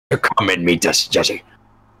Come in me, Jesse.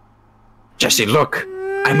 Jesse, look.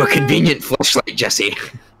 I'm a convenient flashlight, Jesse.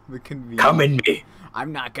 Come in me.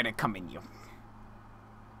 I'm not gonna come in you.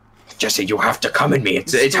 Jesse, you have to come in me.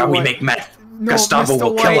 It's how we make meth. No, Gustavo Mr.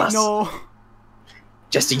 will White, kill us. No.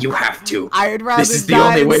 Jesse, you have to. I'd rather This is the die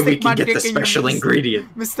only than way we stick my can get the dick in you, special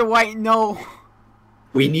ingredient. Mr. White, no.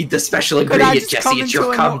 We need the special ingredient, Jesse. It's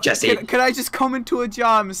your cum, Jesse. Could I just come into a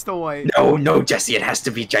jar, Mr. White? No, Jesse. It has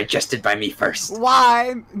to be digested by me first.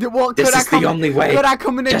 Why? Well, This is the only way. Could I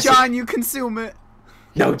come in a Jesse. jar and you consume it?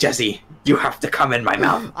 No, Jesse. You have to come in my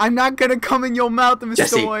mouth. I'm not gonna come in your mouth, Mr.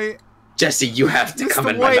 Jesse, White. Jesse, you have to come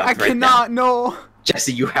in White, my mouth I cannot, now. no.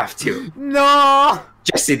 Jesse, you have to. No.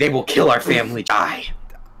 Jesse, they will kill our family. Die.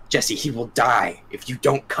 Jesse, he will die if you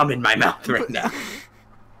don't come in my mouth right now.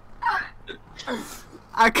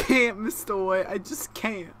 I can't, Mr. White. I just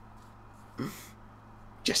can't.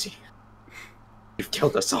 Jesse, you've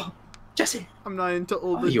killed us all. Jesse, I'm not into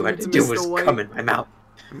older all you had to dudes, do Mr. was White. come in my mouth.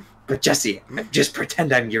 But Jesse, just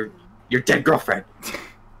pretend I'm your dead girlfriend.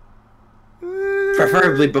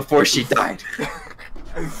 Preferably before she died.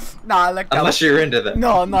 Nah, like that. Unless you're into that.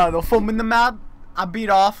 No, the foam in the mouth. I beat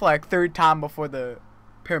off like third time before the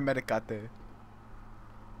paramedic got there.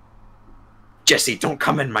 Jesse, don't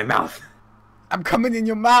come in my mouth. I'm coming in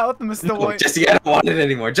your mouth, Mr. No, White. Jesse, I don't want it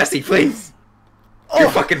anymore. Jesse, please. You're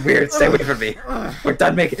fucking weird. Stay away from me. We're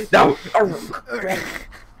done making. No.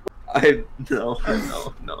 No.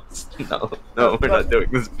 We're not doing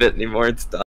this bit anymore. It's done.